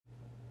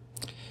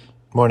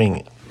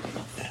Morning.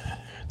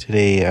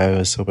 Today I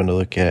was hoping to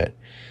look at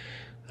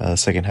the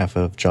second half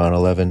of John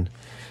 11.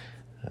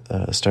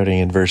 Starting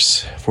in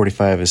verse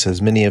 45, it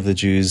says, "Many of the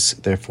Jews,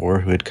 therefore,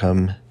 who had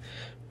come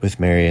with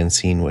Mary and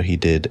seen what he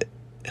did,"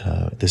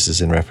 this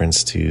is in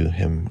reference to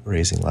him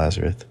raising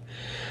Lazarus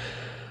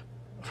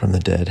from the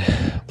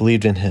dead,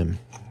 "believed in him.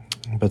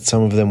 But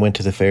some of them went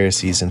to the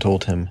Pharisees and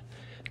told them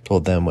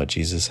what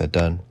Jesus had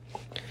done.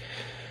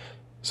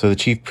 So the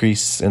chief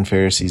priests and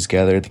Pharisees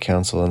gathered the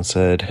council and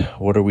said,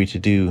 'What are we to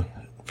do?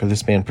 For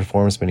this man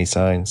performs many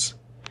signs.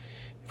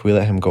 If we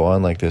let him go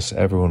on like this,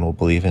 everyone will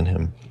believe in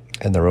him,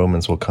 and the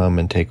Romans will come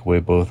and take away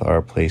both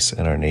our place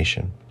and our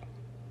nation.'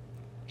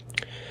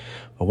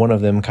 But one of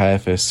them,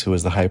 Caiaphas, who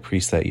was the high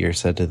priest that year,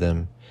 said to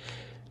them,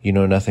 'You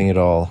know nothing at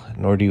all,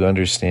 nor do you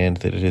understand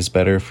that it is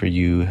better for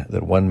you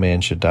that one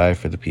man should die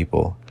for the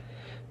people,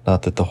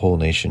 not that the whole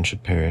nation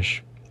should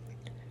perish.'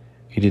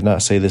 He did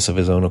not say this of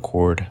his own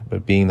accord,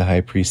 but being the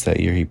high priest that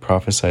year, he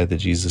prophesied that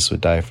Jesus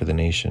would die for the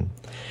nation,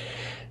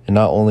 and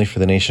not only for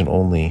the nation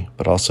only,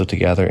 but also to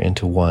gather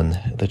into one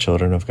the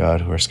children of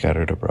God who are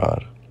scattered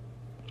abroad."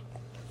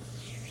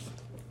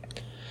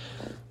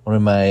 One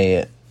of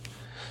my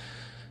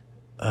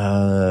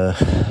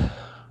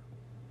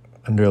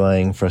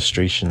underlying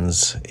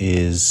frustrations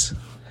is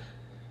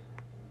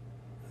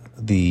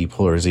the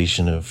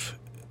polarization of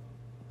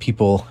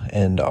people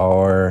and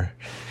our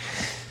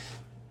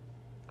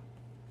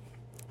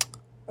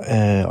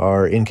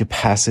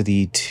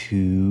incapacity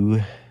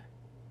to,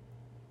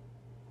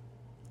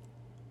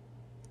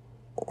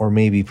 or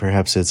maybe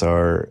perhaps it's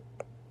our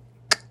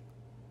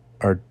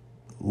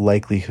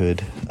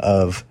likelihood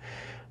of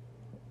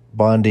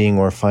bonding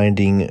or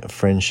finding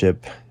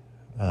friendship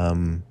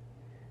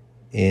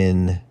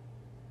in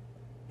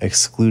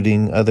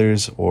excluding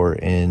others or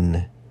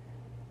in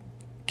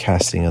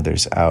casting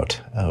others out.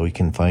 We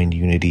can find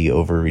unity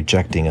over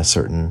rejecting a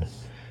certain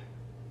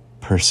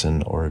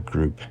person or a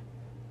group.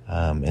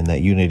 And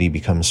that unity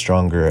becomes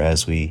stronger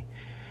as we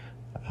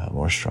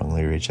more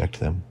strongly reject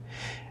them.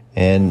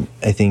 And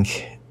I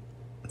think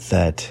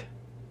that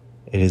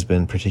it has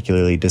been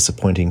particularly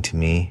disappointing to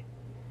me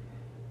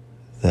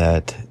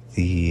that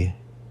the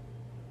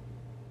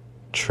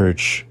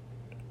church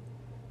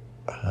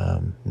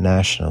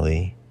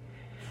nationally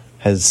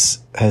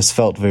has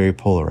felt very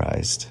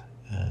polarized.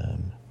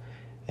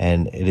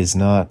 And it is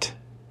not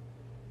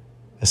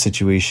a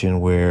situation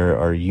where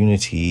our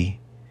unity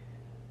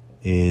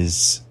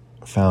is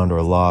found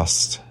or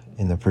lost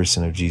in the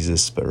person of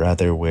Jesus, but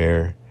rather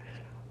where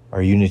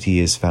our unity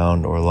is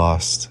found or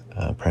lost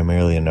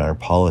primarily in our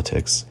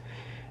politics.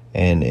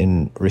 And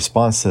in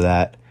response to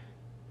that,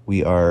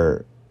 we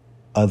are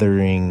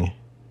othering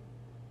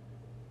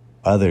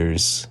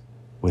others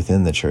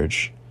within the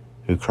church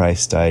who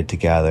Christ died to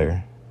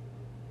gather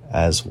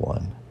as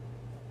one.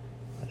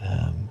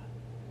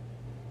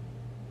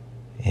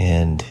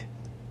 And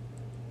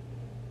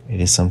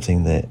it is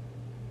something that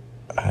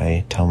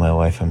I tell my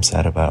wife I'm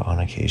sad about on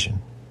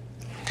occasion.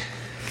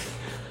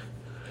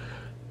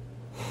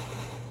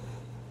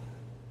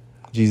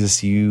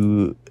 Jesus,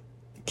 you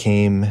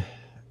came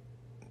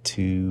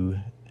to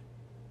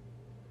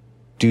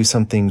do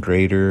something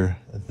greater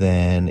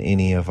than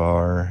any of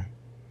our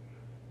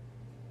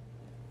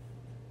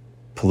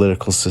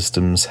political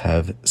systems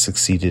have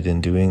succeeded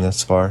in doing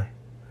thus far.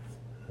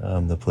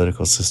 The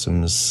political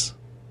systems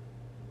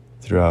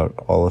throughout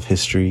all of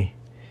history,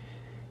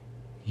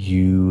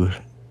 you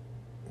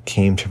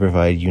came to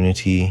provide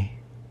unity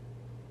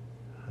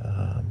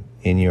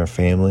in your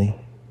family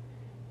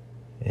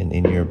and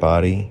in your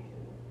body.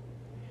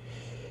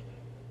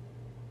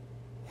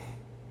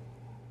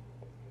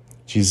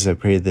 Jesus, I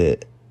pray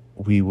that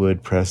we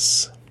would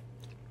press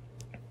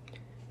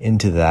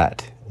into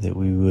that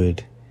we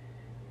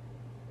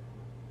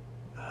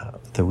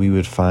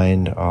would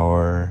find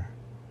our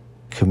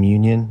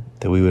communion,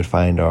 that we would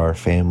find our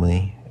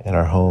family and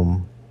our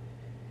home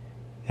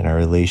and our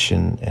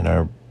relation and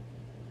our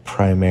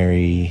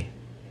primary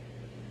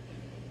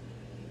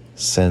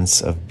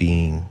sense of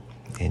being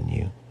in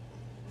you.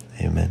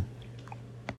 Amen.